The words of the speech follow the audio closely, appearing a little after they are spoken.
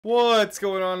What's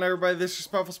going on, everybody? This is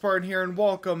Respectful Spartan here, and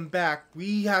welcome back.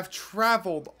 We have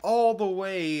traveled all the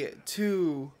way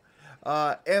to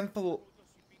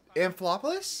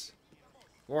Amphipolis,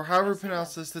 or however you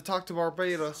pronounce this, to talk to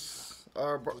Barbados,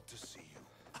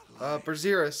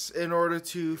 Berzeris, in order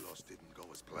to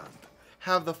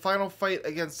have the final fight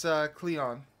against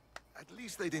Kleon. At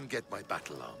least they didn't get my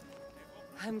battle arm.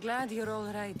 I'm glad you're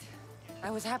all right. I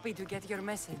was happy to get your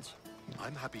message.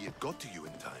 I'm happy it got to you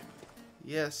in time.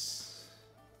 Yes.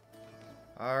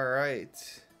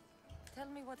 Alright. Tell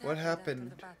me What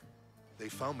happened? after the battle. They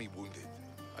found me wounded.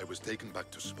 I was taken back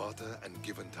to Sparta and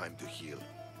given time to heal.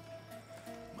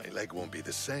 My leg won't be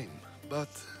the same, but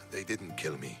they didn't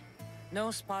kill me.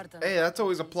 No Spartan. Hey, that's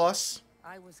always a plus.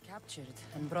 I was captured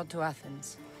and brought to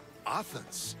Athens.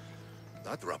 Athens?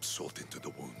 That rubs salt into the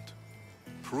wound.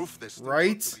 Proof there's still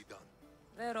Right? work to be done.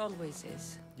 There always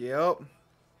is. Yep.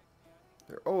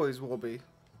 There always will be.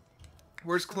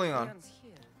 Where's Kleon? Kleon's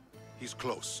here. He's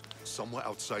close, somewhere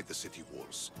outside the city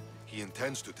walls. He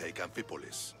intends to take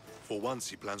Amphipolis. For once,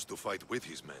 he plans to fight with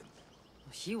his men.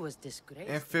 He was disgraced.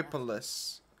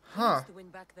 Amphipolis. He Huh. wants to win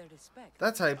back their respect.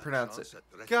 That's how you pronounce it. Chance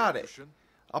at Got it. retribution?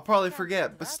 I'll probably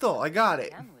forget, but still, I got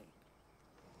it. Can we?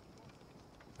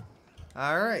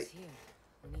 Alright. He's here.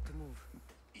 We need to move.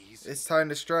 Easy. It's time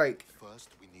to strike. First,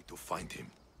 we need to find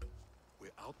him. We're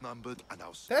outnumbered and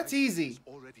our That's easy. is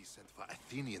already sent for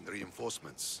Athenian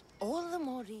reinforcements. All the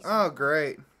more reason. Oh,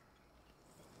 great.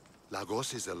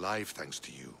 Lagos is alive thanks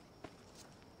to you.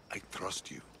 I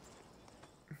trust you.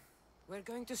 We're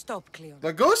going to stop Kleon.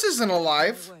 Lagos isn't My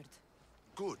alive. word.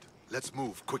 Good. Let's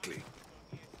move quickly.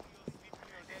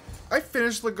 I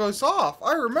finished Lagos off.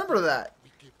 I remember that. We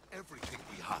give everything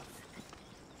we have.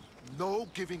 No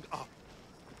giving up.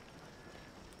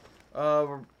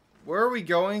 Where are we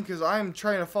going? Because I'm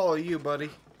trying to follow you, buddy.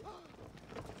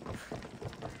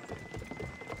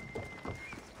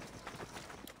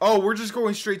 Oh, we're just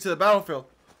going straight to the battlefield.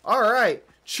 Alright.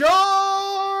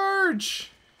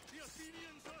 Charge!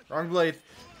 Wrong blade.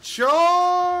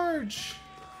 Charge!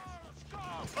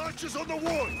 Archers on the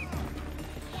wall!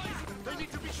 They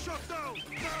need to be shot down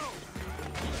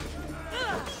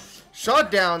now!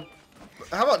 Shot down.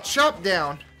 How about chop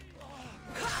down?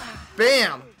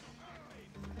 Bam!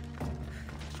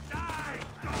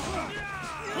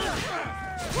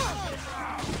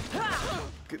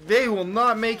 They will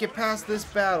not make it past this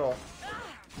battle.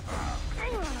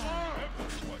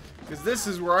 Because this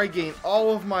is where I gain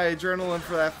all of my adrenaline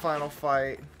for that final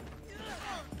fight.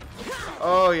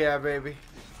 Oh yeah, baby.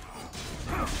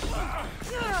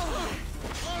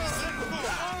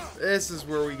 This is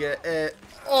where we get it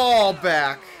all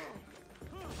back.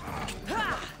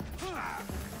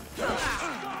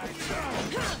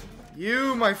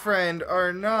 You, my friend,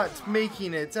 are not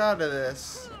making it out of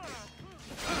this.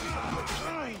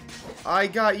 I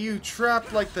got you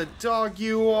trapped like the dog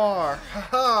you are.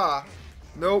 Haha.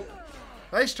 Nope.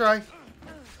 Nice try.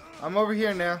 I'm over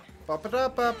here now. Ba ba da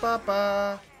ba ba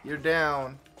ba. You're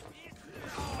down.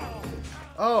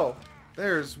 Oh,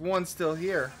 there's one still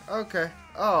here. Okay.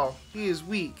 Oh, he is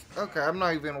weak. Okay, I'm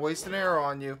not even gonna waste an arrow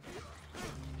on you.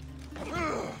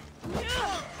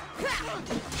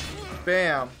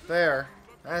 Bam. There.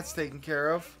 That's taken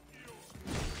care of.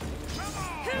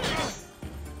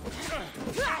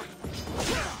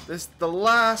 This is the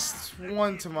last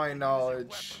one to my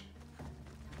knowledge.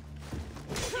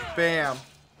 Bam.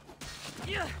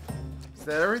 Is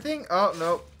that everything? Oh,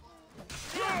 nope.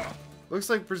 Looks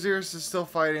like Berzeris is still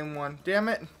fighting one. Damn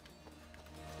it.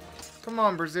 Come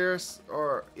on, Berzeris.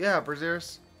 Or, yeah,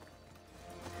 Berzeris.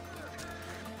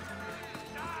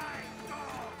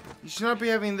 You should not be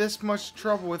having this much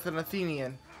trouble with an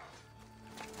Athenian.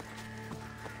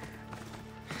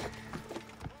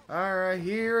 Alright,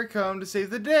 here I come to save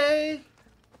the day.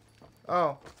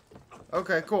 Oh.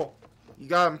 Okay, cool. You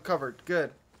got him covered.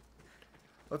 Good.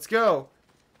 Let's go.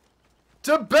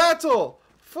 To battle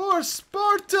for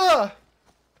Sparta!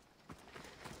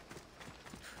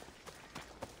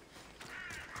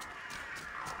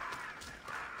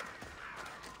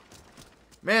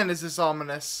 Man, is this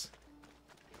ominous.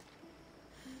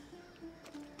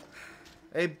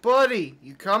 Hey, buddy,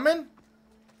 you coming?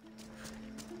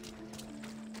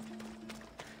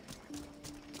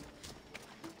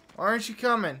 Why aren't you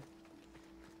coming?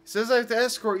 It says I have to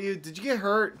escort you. Did you get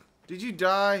hurt? Did you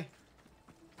die?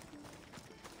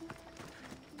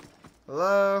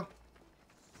 Hello?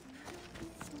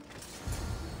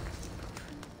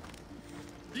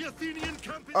 The Athenian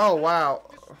camp is Oh, wow.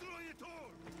 Destroy it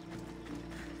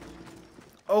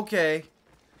all! Okay.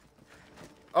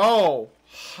 Oh,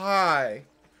 hi.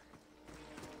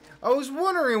 I was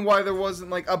wondering why there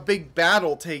wasn't like a big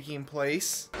battle taking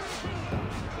place.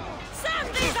 Send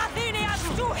these Athenians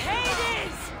to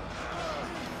Hades!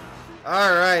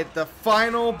 Alright, the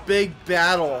final big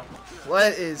battle.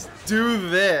 Let us do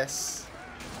this.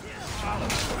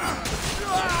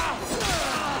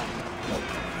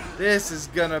 This is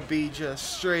gonna be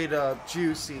just straight up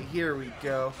juicy. Here we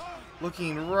go.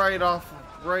 Looking right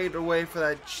away for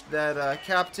that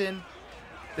captain.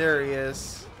 There he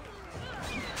is.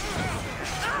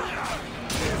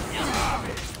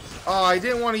 Oh, I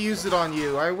didn't want to use it on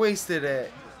you. I wasted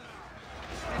it.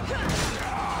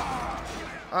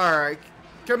 Alright.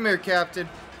 Come here, Captain.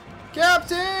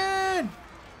 Captain!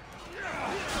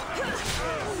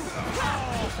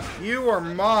 You are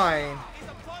mine.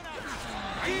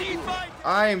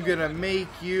 I am gonna make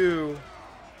you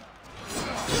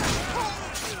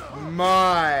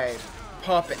my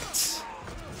puppet.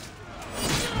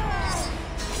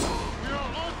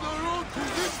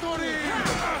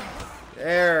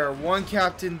 There, one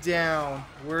captain down.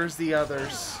 Where's the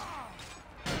others?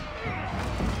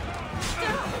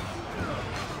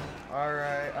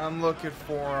 Alright, I'm looking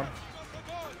for him.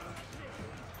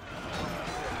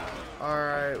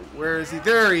 Alright, where is he?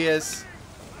 There he is.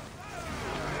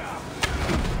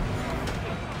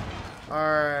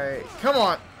 Alright, come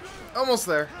on. Almost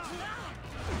there.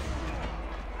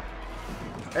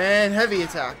 And heavy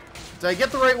attack. Did I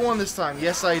get the right one this time?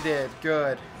 Yes, I did.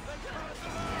 Good.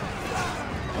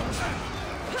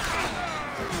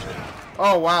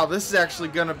 Oh, wow. This is actually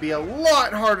going to be a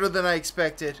lot harder than I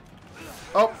expected.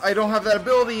 Oh, I don't have that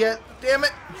ability yet. Damn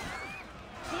it.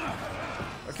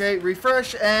 Okay,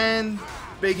 refresh and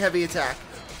big heavy attack.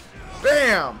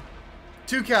 Bam!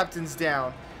 2 captains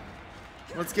down.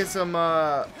 Let's get some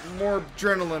more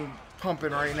adrenaline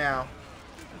pumping right now.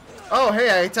 Oh, hey,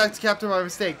 I attacked the captain by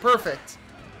mistake. Perfect.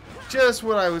 Just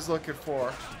what I was looking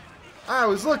for. I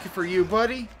was looking for you,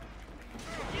 buddy.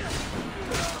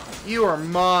 You are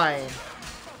mine.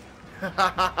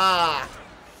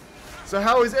 So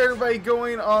how is everybody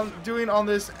doing on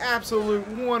this absolute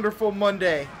wonderful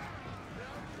Monday?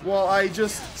 Well, I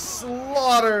just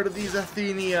slaughtered these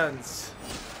Athenians.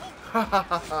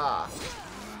 I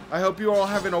hope you all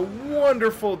having a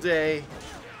wonderful day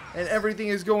and everything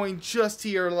is going just to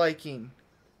your liking.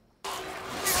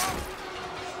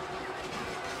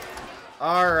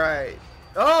 Alright.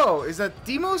 Oh, is that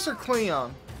Deimos or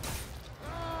Kleon?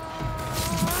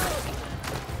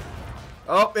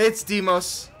 Oh, it's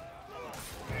Deimos.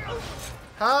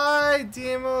 Hi,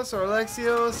 Deimos or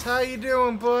Alexios. How you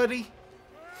doing, buddy?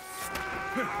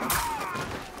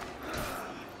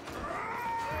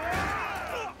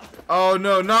 Oh,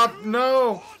 no, not...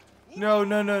 No! No,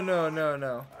 no, no, no, no,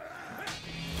 no.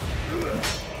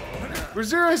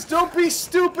 Berserus, don't be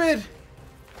stupid!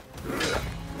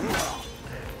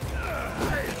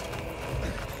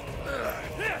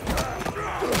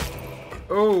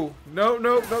 Oh, no,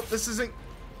 no, no, this isn't...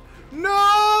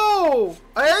 No!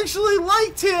 I actually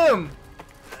liked him!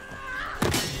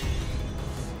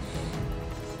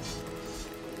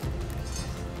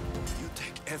 You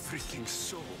take everything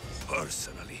so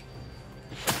personally.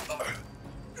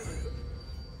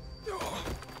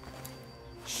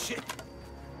 Shit.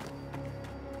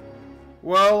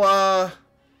 Well,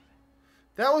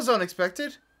 that was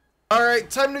unexpected. Alright,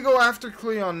 time to go after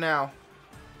Kleon now.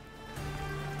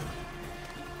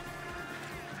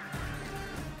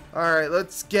 Alright,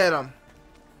 let's get him.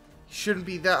 Shouldn't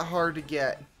be that hard to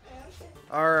get.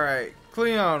 Alright,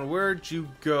 Kleon, where'd you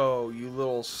go, you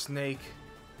little snake?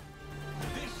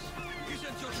 This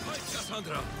isn't your fight,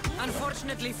 Cassandra.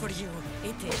 Unfortunately for you,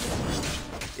 it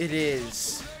is. It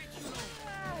is.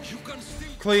 You can still...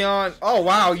 Kleon, oh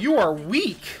wow, you are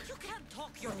weak. You can't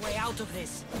talk your way out of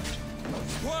this.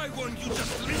 Why won't you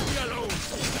just leave me alone?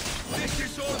 This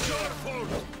is all your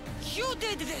fault. You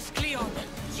did this, Kleon.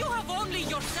 You have only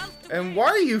yourself to And why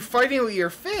are you fighting with your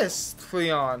fists,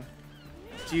 Kleon?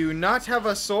 Do you not have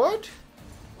a sword?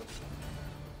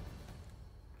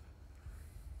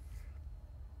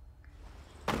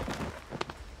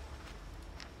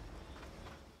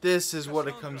 This is what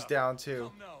it comes down to.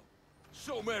 Come now.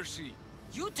 Show mercy.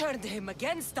 You turned him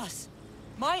against us.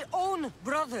 My own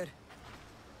brother.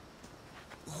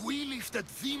 We lifted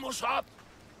Deimos up.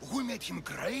 We made him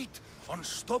great,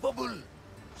 unstoppable.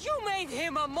 You made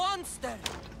him a monster.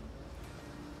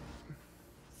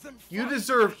 Then You fight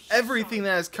deserve by everything side.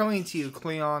 that is coming to you,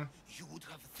 Kleon. You would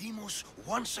have Deimos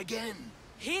once again.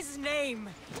 His name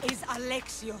is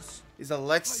Alexios. Is I beg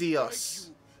Alexios.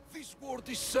 you, this world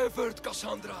is severed,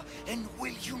 Cassandra, and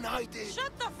will unite it.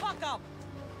 Shut the fuck up.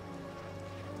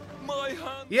 My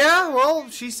hand. Yeah, well,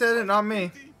 she said it, not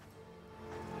me.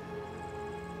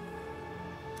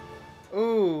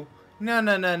 Ooh. No,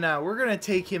 no, no, no. We're gonna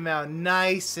take him out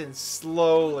nice and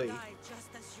slowly. Die just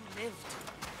as you lived.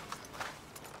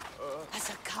 As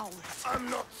a coward. I'm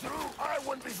not through. I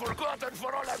won't be forgotten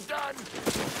for all I've done.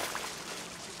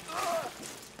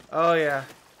 Oh, yeah.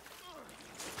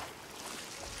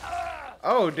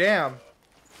 Oh, damn.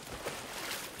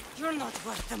 You're not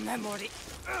worth the memory.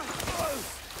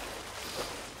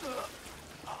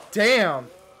 Damn.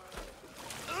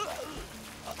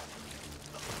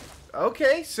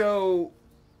 Okay, so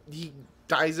he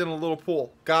dies in a little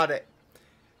pool. Got it.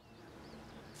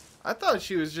 I thought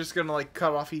she was just gonna like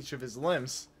cut off each of his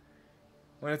limbs.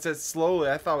 When it said slowly,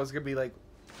 I thought it was gonna be like,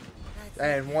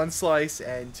 and one slice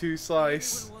and two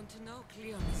slice. You will want to know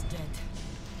Kleon is dead.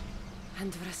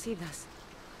 And Brasidas.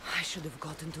 I should have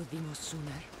gotten to Demos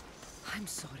sooner. I'm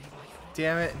sorry, my friend.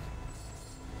 Damn it.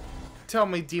 Tell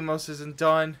me Demos isn't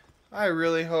done. I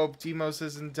really hope Demos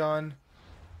isn't done.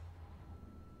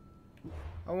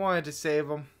 I wanted to save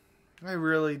him. I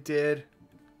really did.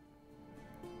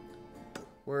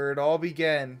 Where it all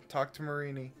began. Talk to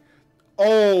Marini.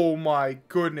 Oh my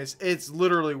goodness. It's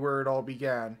literally where it all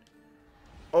began.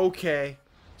 Okay.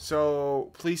 So,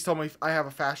 please tell me if I have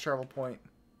a fast travel point.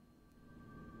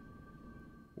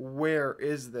 Where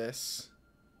is this?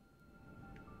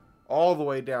 All the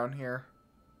way down here.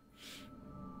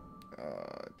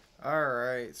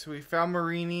 Alright. So we found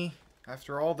Marini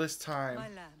after all this time. My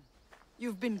lamb,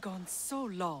 you've been gone so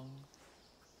long.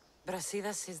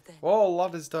 Brasidas is dead. Well, a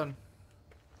lot is done.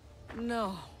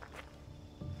 No.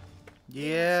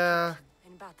 Yeah.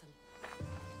 In battle.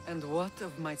 And what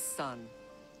of my son?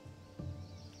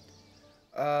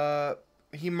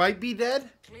 He might be dead?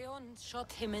 Kleon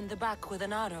shot him in the back with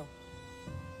an arrow.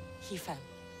 He fell.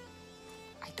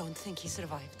 I don't think he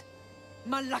survived.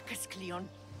 Malakas, Kleon.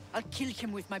 I'll kill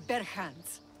him with my bare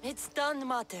hands. It's done,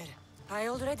 Mater. I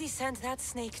already sent that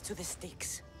snake to the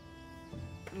sticks.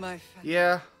 My friend,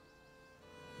 Yeah.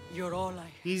 you're all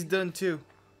I... He's done too.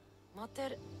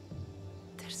 Mater,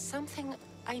 there's something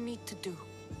I need to do.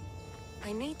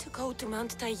 I need to go to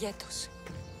Mount Tayetos,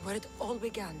 where it all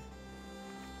began.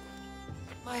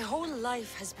 My whole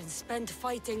life has been spent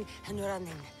fighting and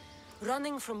running.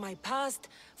 Running from my past,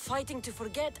 fighting to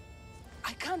forget.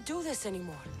 I can't do this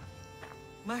anymore.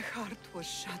 My heart was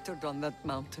shattered on that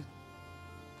mountain.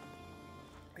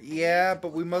 Yeah,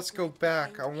 but we must go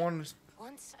back. I want to...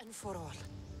 Once and for all.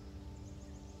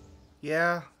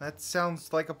 Yeah, that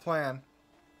sounds like a plan.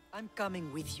 I'm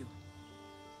coming with you.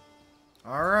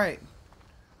 Alright.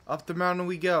 Up the mountain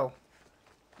we go.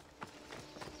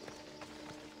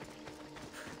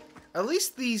 At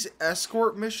least these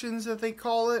escort missions that they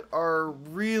call it are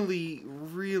really,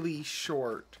 really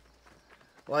short.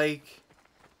 Like,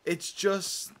 it's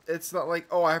just, it's not like,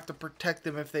 oh, I have to protect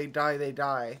them. If they die, they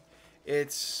die.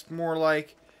 It's more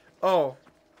like, oh,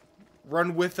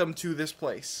 run with them to this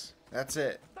place. That's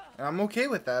it. And I'm okay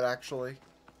with that, actually.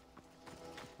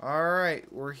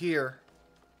 Alright, we're here.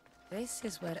 This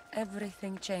is where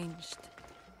everything changed.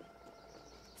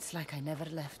 It's like I never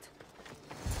left.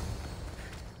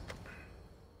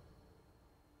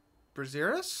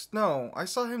 Braziras? No, I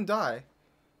saw him die.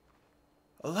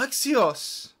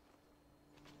 Alexios!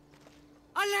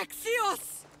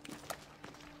 Alexios!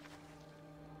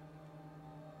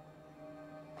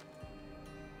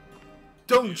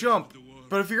 Don't jump!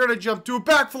 But if you're gonna jump, do a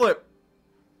backflip!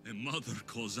 A mother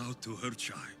calls out to her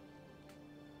child.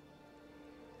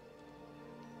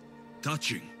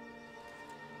 Touching.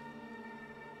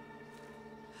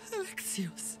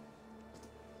 Alexios.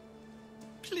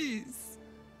 Please.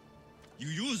 You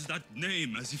use that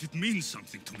name as if it means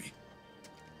something to me.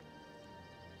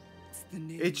 It's the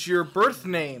name. It's your birth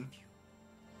name.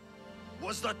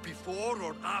 Was that before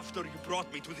or after you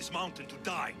brought me to this mountain to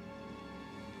die?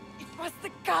 It was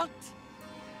the cult.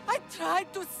 I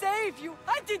tried to save you.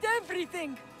 I did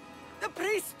everything. The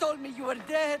priest told me you were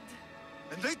dead.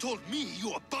 And they told me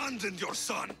you abandoned your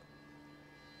son.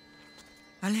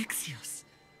 Alexios,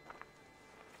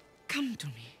 come to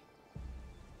me.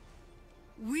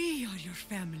 We are your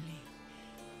family.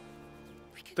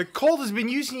 The cult has been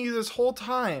using you this whole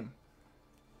time.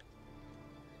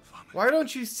 Family. Why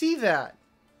don't you see that?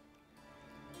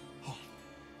 Home.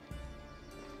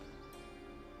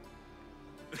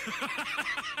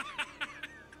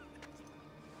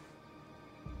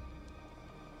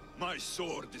 My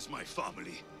sword is my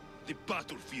family. The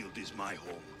battlefield is my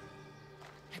home.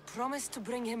 I promised to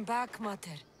bring him back,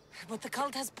 Mater. But the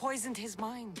cult has poisoned his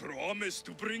mind. Promised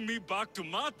to bring me back to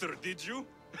Mater, did you?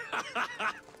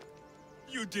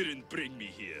 You didn't bring me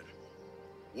here.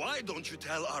 Why don't you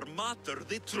tell our Mater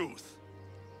the truth?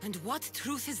 And what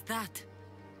truth is that?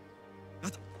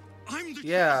 That I'm the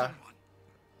Yeah. chosen one.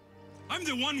 I'm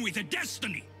the one with a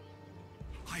destiny.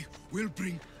 I will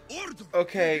bring order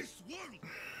Okay. to this world.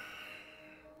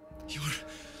 You're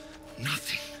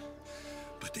nothing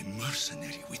but a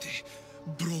mercenary with a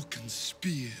broken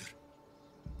spear.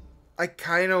 I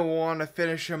kind of want to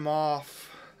finish him off.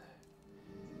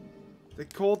 The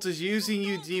cult is using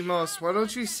you, Demos. Why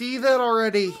don't you see that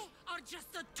already? You are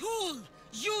just a tool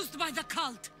used by the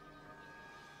cult.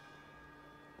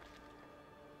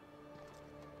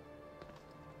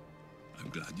 I'm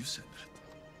glad you said that.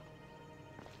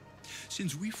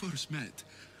 Since we first met,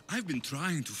 I've been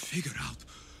trying to figure out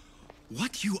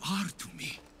what you are to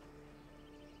me.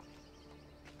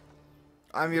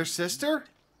 I'm your sister?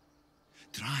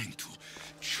 Trying to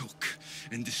choke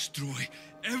and destroy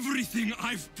everything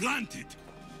I've planted.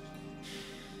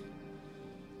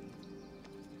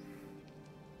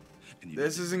 And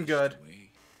This isn't good. Way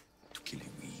to kill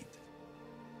a weed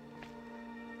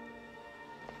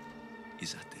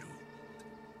is at the root.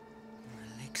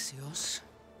 Alexios.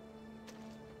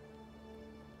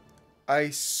 I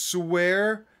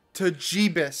swear to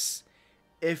Jeebus,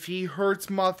 if he hurts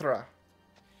Mothra.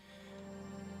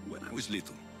 When I was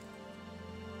little,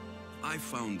 I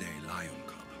found a lion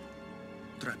cub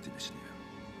trapped in a snare.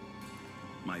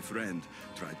 My friend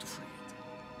tried to free it.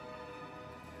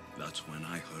 That's when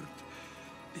I heard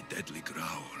the deadly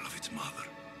growl of its mother.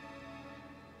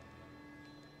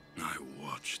 I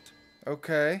watched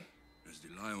Okay. as the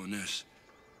lioness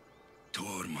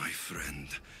tore my friend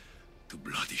to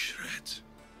bloody shreds.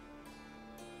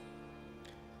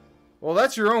 Well,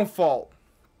 that's your own fault.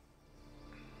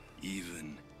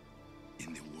 Even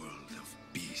in the world of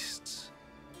beasts,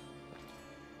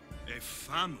 a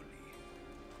family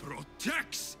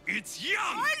protects its young!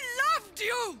 I loved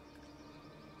you!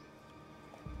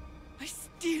 I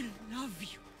still love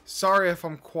you. Sorry if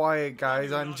I'm quiet,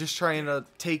 guys. I'm just trying to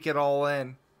take it all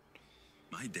in.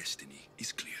 My destiny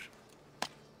is clear.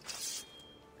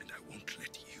 And I won't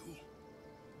let you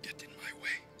get in my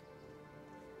way.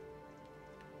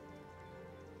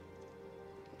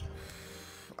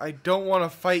 I don't want to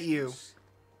fight you.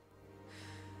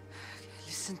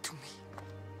 Listen to me.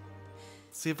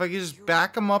 See if I can just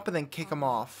back him up and then kick him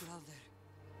off. Brother,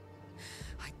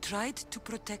 I tried to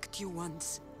protect you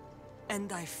once,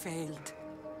 and I failed.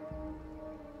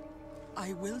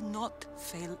 I will not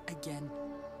fail again.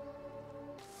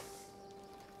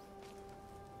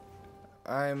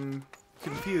 I'm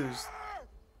confused.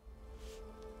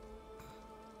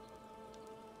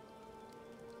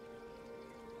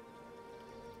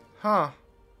 Huh.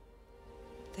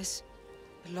 This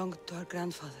belonged to our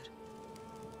grandfather.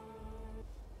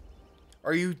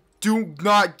 Are you... Do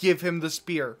not give him the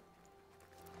spear.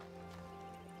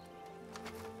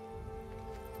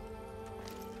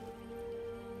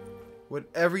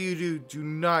 Whatever you do, do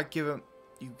not give him...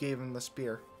 You gave him the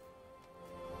spear.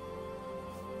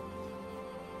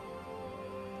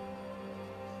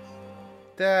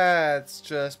 That's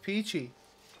just peachy.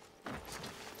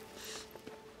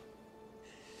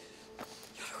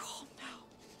 You're home now.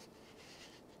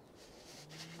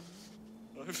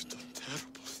 I've done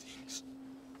terrible things.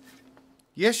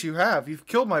 Yes, you have. You've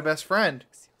killed my best friend.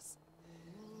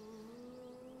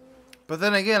 But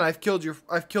then again, I've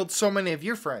killed so many of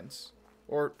your friends.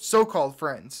 Or so-called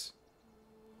friends.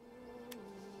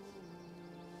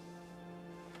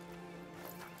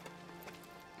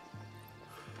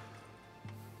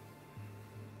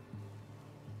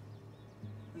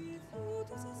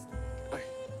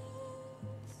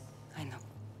 I know.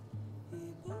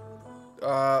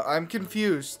 I'm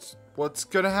confused. What's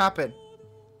gonna happen?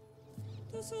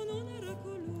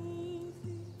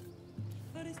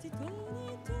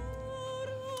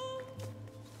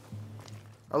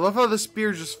 I love how the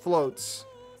spear just floats.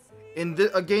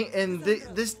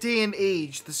 This day and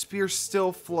age, the spear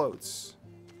still floats.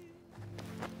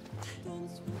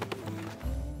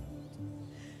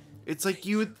 It's like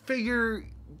you would figure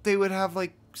they would have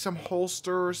like some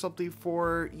holster or something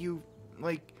for you.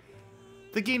 Like,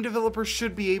 the game developer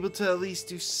should be able to at least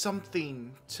do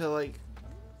something to like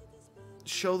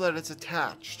show that it's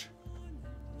attached.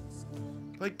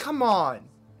 Like, come on.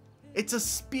 It's a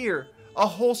spear. A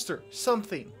holster,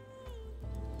 something.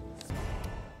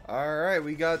 Alright,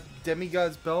 we got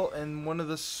Demigod's belt and one of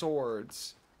the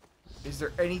swords. Is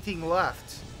there anything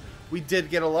left? We did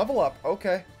get a level up.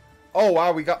 Okay. Oh,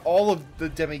 wow, we got all of the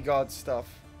Demigod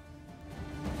stuff.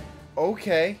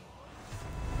 Okay.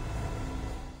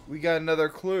 We got another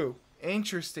clue.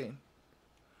 Interesting.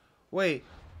 Wait.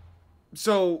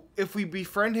 So, if we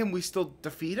befriend him, we still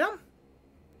defeat him?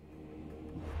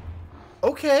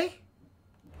 Okay.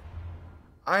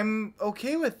 I'm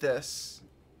okay with this.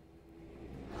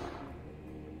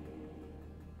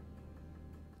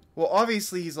 Well,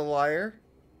 obviously he's a liar.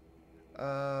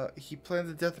 He planned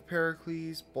the death of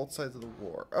Pericles, both sides of the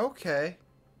war. Okay.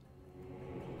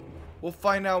 We'll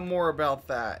find out more about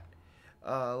that.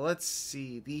 Let's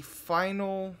see. The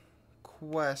final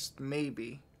quest,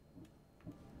 maybe.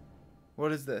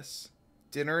 What is this?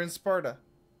 Dinner in Sparta.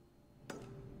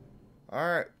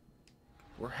 Alright.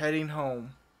 We're heading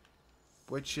home.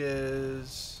 Which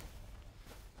is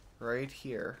right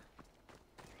here.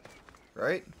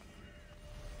 Right?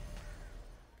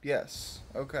 Yes.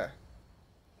 Okay.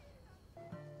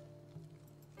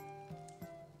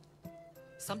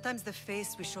 Sometimes the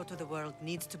face we show to the world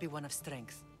needs to be one of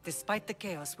strength, despite the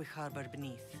chaos we harbor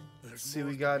beneath. Let's see,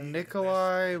 we got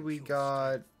Nikolai, we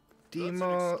got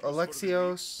Demo,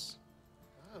 Alexios,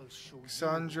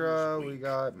 Sandra, we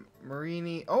got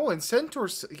Marini. Oh, and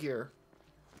Centaur's here.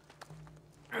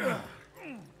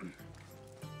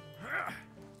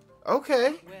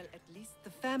 Okay. Well, at least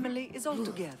the family is all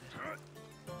together.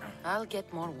 I'll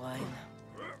get more wine.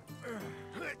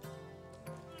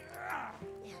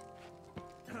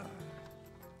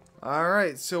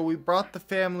 Alright, so we brought the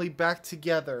family back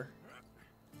together.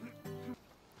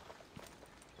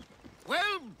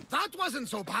 Well, that wasn't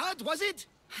so bad, was it?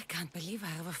 I can't believe I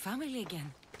have a family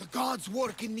again. The gods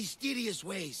work in mysterious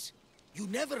ways. You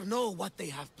never know what they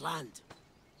have planned.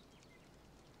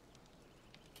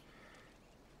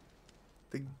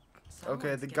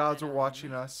 Okay, the gods are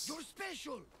watching us. You're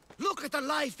special. Look at the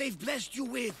life they've blessed you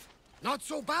with. Not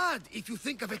so bad, if you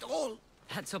think of it all.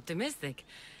 That's optimistic,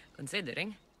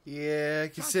 considering. Yeah,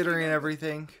 considering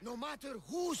everything. No matter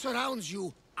who surrounds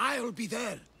you, I'll be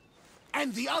there.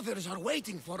 And the others are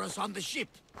waiting for us on the ship.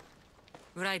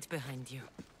 Right behind you.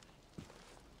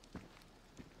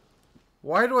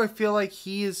 Why do I feel like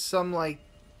he is some, like,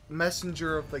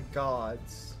 messenger of the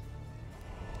gods?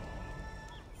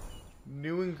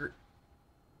 New ingredient.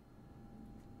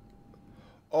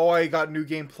 Oh, I got New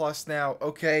Game Plus now.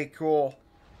 Okay, cool.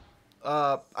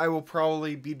 I will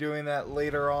probably be doing that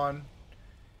later on.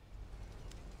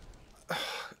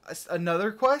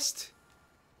 Another quest?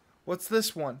 What's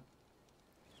this one?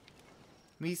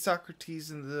 Meet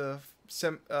Socrates in the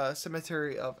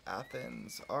cemetery of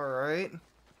Athens. Alright.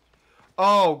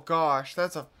 Oh, gosh.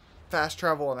 That's a fast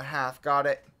travel and a half. Got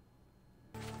it.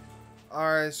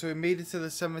 Alright, so we made it to the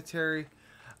cemetery.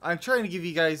 I'm trying to give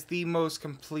you guys the most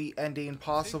complete ending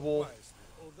possible.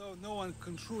 Although no one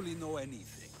can truly know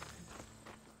anything.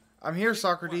 I'm here,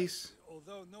 Socrates.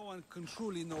 Although no one can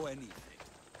truly know anything.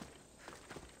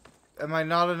 Am I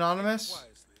not anonymous?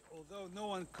 Wisely, although no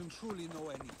one can truly know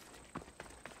anything.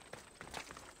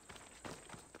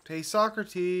 Hey,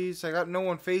 Socrates, I got no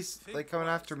one like coming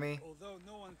after me. Although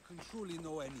no one can truly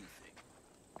know anything.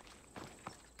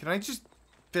 Can I just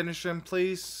finish him,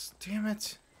 please? Damn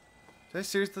it. Did I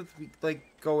seriously, like,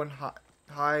 go and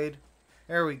hide?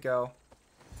 There we go.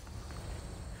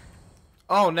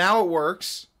 Oh, now it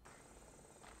works.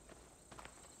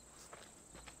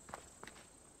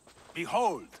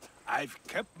 Behold, I've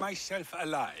kept myself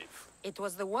alive. It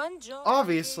was the one job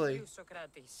Obviously. I gave you,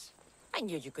 Socrates. I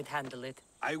knew you could handle it.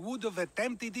 I would have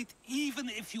attempted it even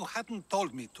if you hadn't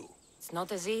told me to. It's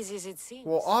not as easy as it seems.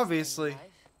 Well, obviously.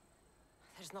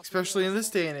 There's nothing Especially in else. this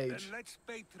day and Then age. let's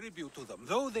pay tribute to them.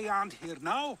 Though they aren't here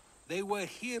now, they were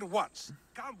here once.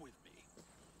 Come with me.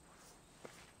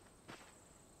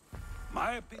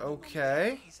 My opinion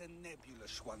Okay. is a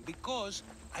nebulous one because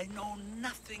I know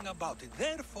nothing about it.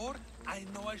 Therefore, I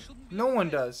know I shouldn't be No one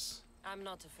afraid. does. I'm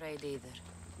not afraid either.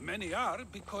 Many are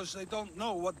because they don't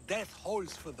know what death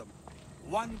holds for them.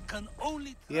 One can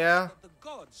only trust Yeah. what the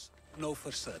gods know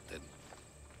for certain.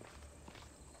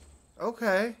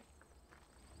 Okay.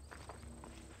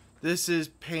 This is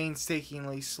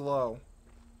painstakingly slow.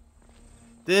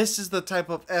 This is the type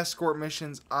of escort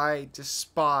missions I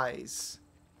despise.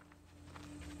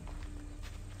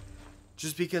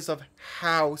 Just because of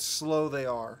how slow they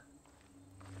are.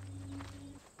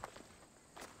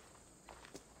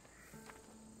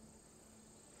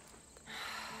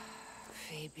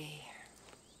 Phoebe.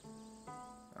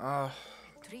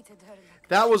 Treated her like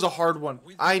That was a hard one.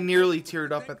 With I you nearly to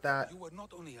teared up protect, at that. You were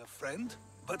not only her friend,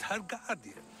 but her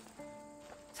guardian.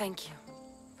 Thank you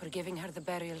for giving her the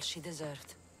burial she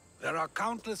deserved. There are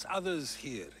countless others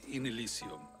here in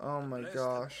Elysium. Oh my Blessed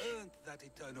gosh. have earned that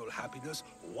eternal happiness.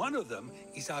 One of them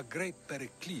is our great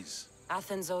Pericles.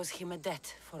 Athens owes him a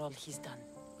debt for all he's done.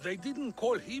 They didn't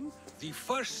call him the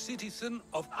first citizen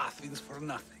of Athens for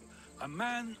nothing. A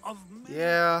man of many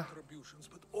Yeah. contributions,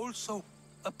 but also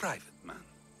a private man.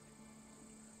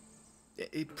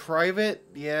 Private?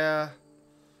 Yeah.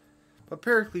 But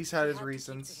Pericles had his He had to keep to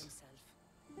reasons. himself.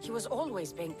 He was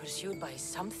always being pursued by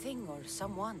something or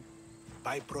someone.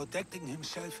 By protecting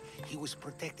himself, he was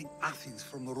protecting Athens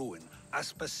from ruin.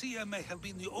 Aspasia may have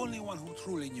been the only one who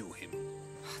truly knew him.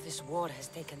 This war has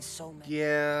taken so many.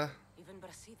 Yeah, Even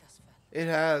Brasidas fell. it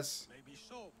has. Maybe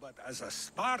so, but as a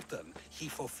Spartan, he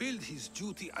fulfilled his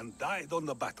duty and died on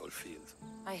the battlefield.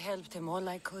 I helped him all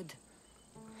I could.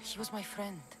 He was my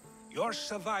friend. Your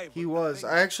survival... He was.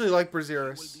 I actually like will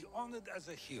Braziras. be honored as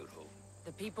a hero.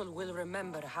 The people will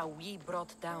remember how we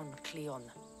brought down Kleon.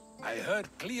 I heard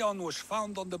Kleon was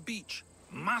found on the beach.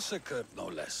 Massacred, no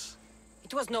less.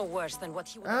 It was no worse than what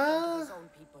he would have done to his own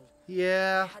people.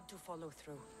 Yeah. I had to follow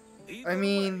through. I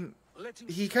mean, Let him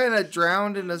he kind of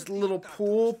drowned in his little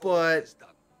pool, but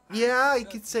yeah, I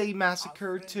could say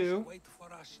massacred too. wait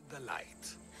for us the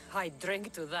light. I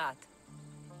drink to that.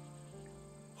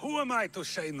 Who am I to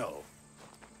say no?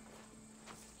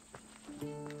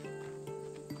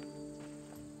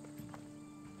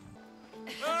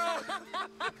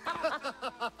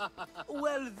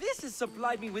 Well, this has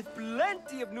supplied me with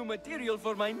plenty of new material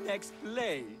for my next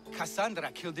play.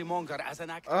 Cassandra killed the monger as an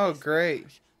actress. Oh, great.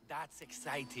 That's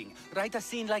exciting. Write a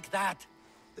scene like that.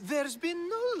 There's been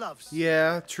no love scene.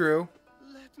 Yeah, true.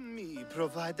 Let me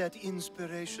provide that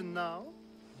inspiration now.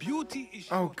 Beauty is...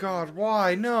 Oh God,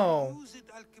 why? No. Use it,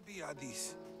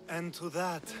 Alcibiades. And to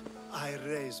that, I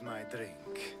raise my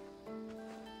drink.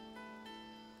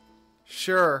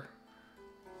 Sure.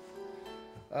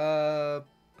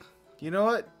 You know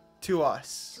what? To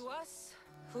us. To us,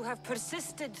 who have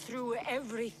persisted through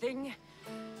everything,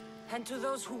 and to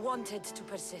those who wanted to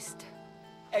persist.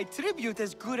 A tribute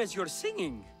as good as your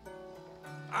singing.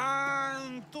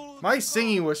 And to My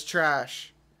singing was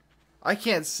trash. I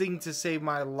can't sing to save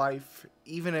my life,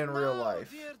 even in real Now,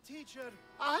 life. dear teacher,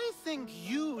 I think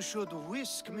you should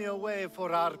whisk me away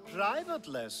for our private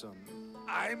lesson.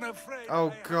 I'm afraid Oh, I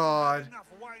haven't God. enough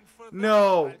wine for that,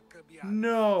 No. Alcibiades.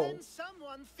 No. Can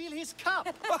someone fill his cup?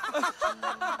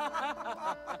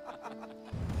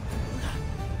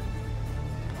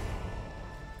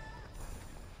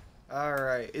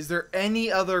 Alright. Is there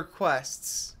any other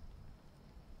quests?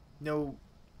 No.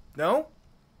 No?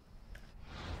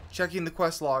 Checking the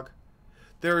quest log.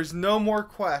 There is no more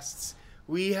quests.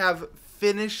 We have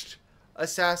finished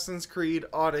Assassin's Creed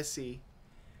Odyssey.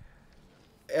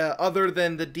 Other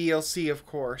than the DLC, of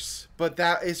course. But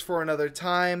that is for another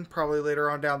time, probably later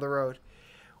on down the road.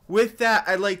 With that,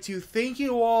 I'd like to thank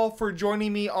you all for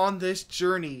joining me on this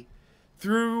journey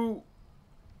through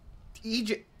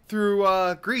Egypt,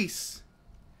 through Greece.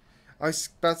 I was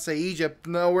about to say Egypt.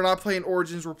 No, we're not playing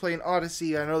Origins, we're playing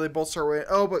Odyssey. I know they both start with,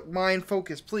 oh, but mind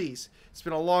focus, please. It's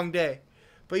been a long day.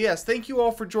 But yes, thank you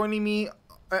all for joining me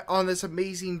on this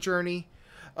amazing journey.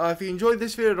 If you enjoyed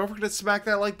this video, don't forget to smack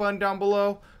that like button down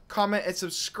below. Comment and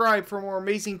subscribe for more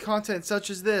amazing content such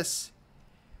as this.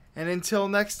 And until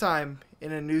next time,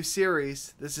 in a new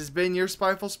series, this has been your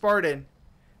Spiteful Spartan,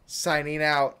 signing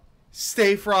out.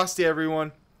 Stay frosty,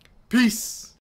 everyone. Peace!